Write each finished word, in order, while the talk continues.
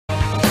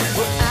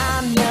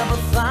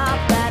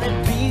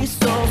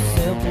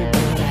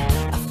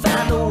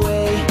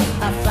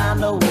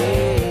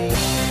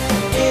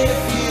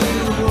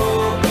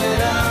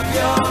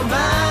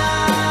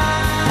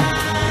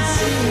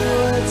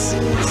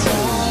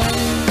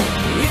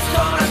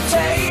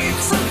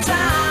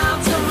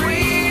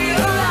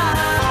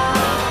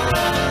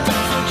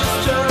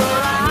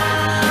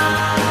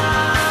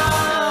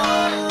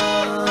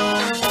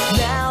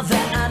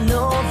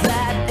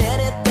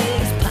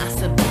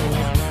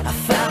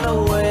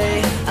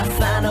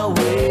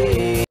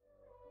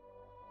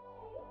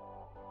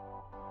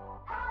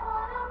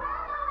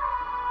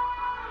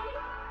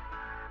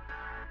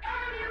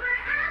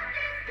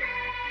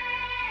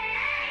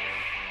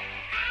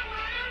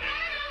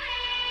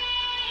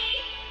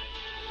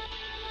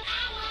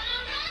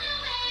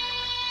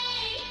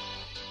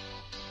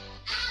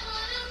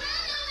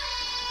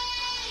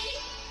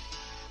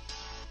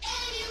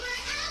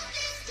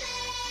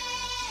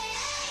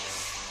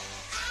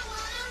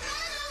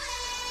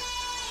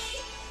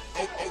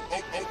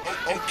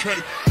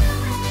Okay.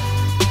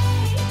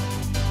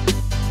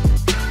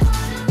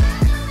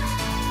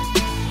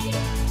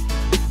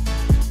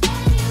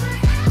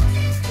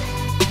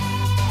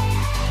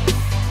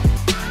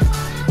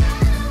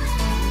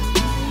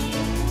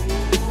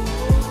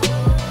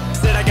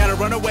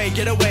 Run away,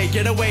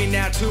 get away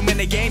now. Too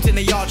many games and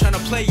they all trying to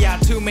play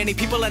out. Too many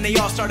people and they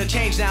all start to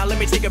change now. Let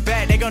me take a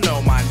bet, they gon'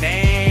 know my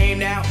name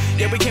now.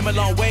 Yeah, we came a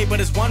long way, but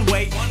it's one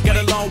way. Got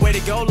a long way to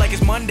go like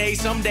it's Monday.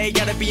 Someday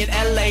gotta be in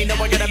LA. No,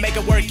 I gotta make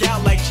it work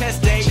out like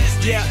chest day.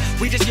 Yeah,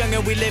 we just young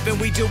and we living,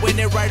 we doing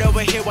it right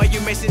over here. While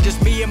you missing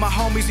just me and my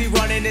homies, we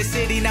running the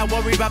city. Not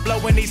worry about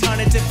blowing these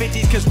hundreds and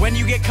fifties. Cause when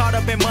you get caught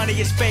up in money,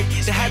 it's fake.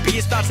 The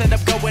happiest thoughts end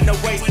up going to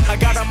waste. I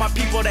got all my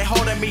people, they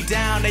holding me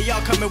down. They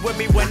all coming with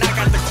me when I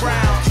got the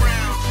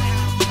crown.